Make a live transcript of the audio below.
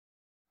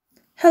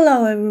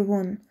Hello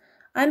everyone.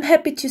 I'm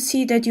happy to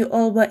see that you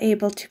all were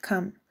able to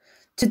come.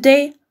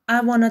 Today, I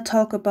want to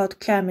talk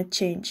about climate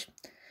change.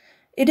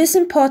 It is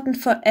important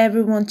for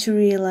everyone to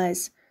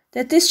realize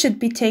that this should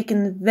be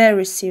taken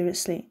very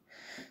seriously,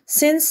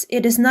 since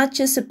it is not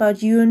just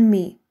about you and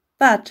me,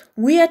 but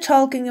we are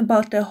talking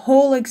about the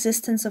whole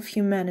existence of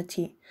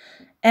humanity.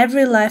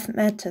 Every life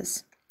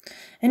matters.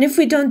 And if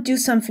we don't do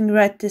something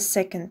right this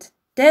second,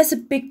 there's a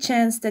big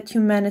chance that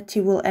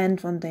humanity will end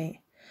one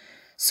day.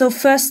 So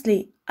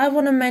firstly, I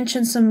want to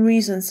mention some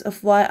reasons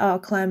of why our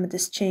climate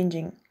is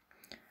changing.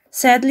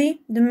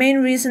 Sadly, the main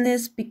reason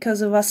is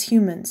because of us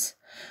humans.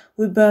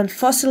 We burn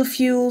fossil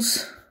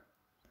fuels,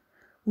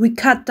 we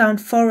cut down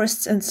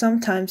forests, and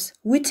sometimes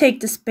we take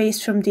the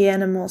space from the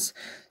animals.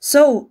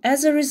 So,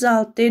 as a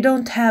result, they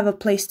don't have a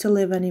place to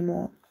live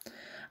anymore.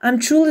 I'm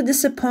truly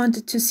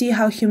disappointed to see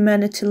how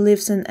humanity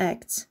lives and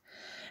acts,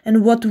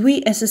 and what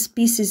we as a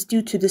species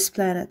do to this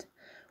planet.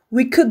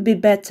 We could be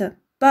better,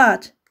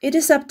 but it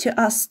is up to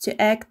us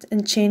to act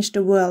and change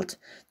the world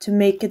to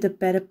make it a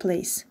better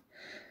place.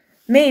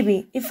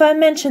 Maybe, if I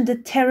mention the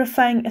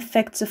terrifying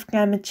effects of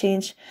climate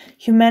change,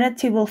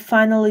 humanity will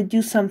finally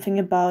do something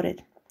about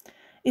it.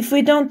 If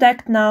we don't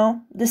act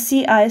now, the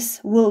sea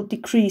ice will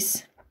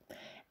decrease,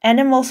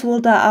 animals will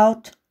die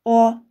out,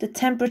 or the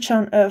temperature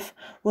on Earth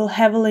will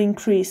heavily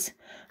increase,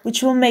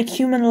 which will make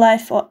human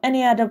life or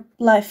any other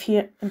life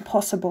here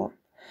impossible.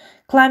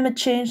 Climate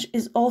change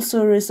is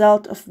also a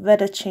result of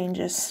weather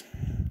changes.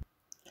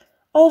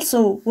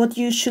 Also, what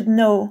you should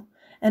know,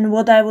 and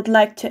what I would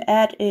like to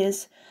add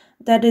is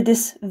that it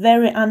is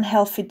very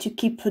unhealthy to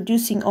keep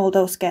producing all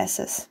those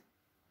gases.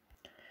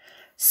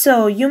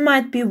 So, you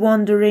might be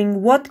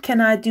wondering, what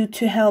can I do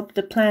to help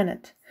the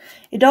planet?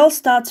 It all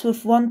starts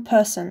with one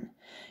person.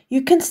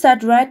 You can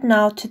start right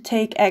now to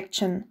take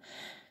action.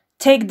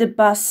 Take the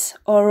bus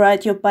or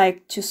ride your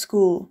bike to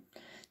school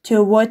to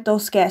avoid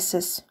those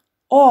gases.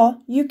 Or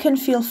you can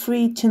feel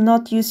free to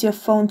not use your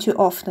phone too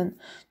often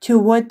to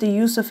avoid the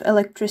use of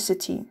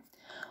electricity.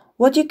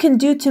 What you can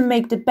do to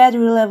make the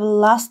battery level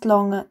last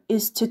longer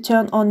is to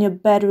turn on your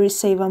battery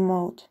saver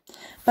mode.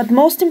 But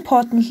most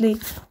importantly,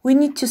 we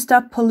need to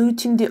stop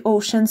polluting the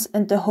oceans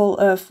and the whole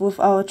earth with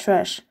our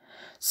trash.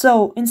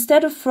 So,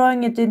 instead of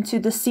throwing it into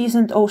the seas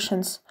and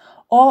oceans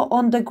or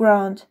on the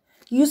ground,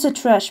 use a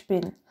trash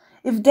bin.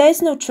 If there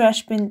is no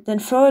trash bin, then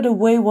throw it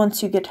away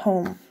once you get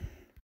home.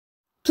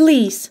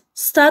 Please,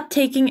 start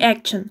taking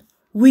action.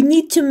 We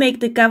need to make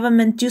the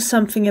government do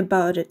something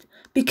about it.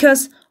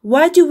 Because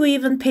why do we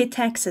even pay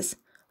taxes?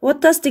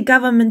 What does the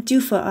government do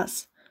for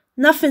us?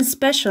 Nothing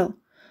special.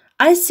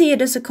 I see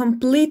it as a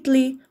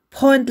completely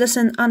pointless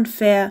and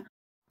unfair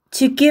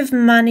to give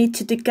money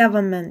to the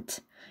government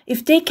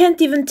if they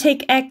can't even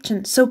take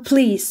action. So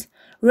please,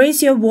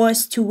 raise your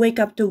voice to wake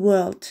up the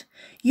world.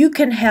 You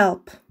can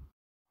help.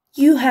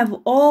 You have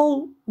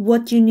all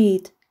what you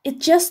need. It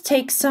just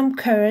takes some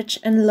courage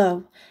and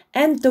love,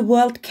 and the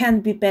world can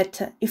be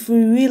better if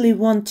we really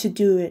want to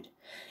do it.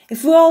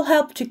 If we all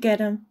help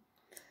together,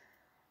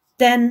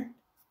 then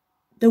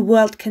the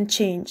world can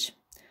change.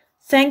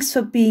 Thanks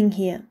for being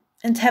here,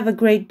 and have a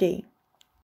great day.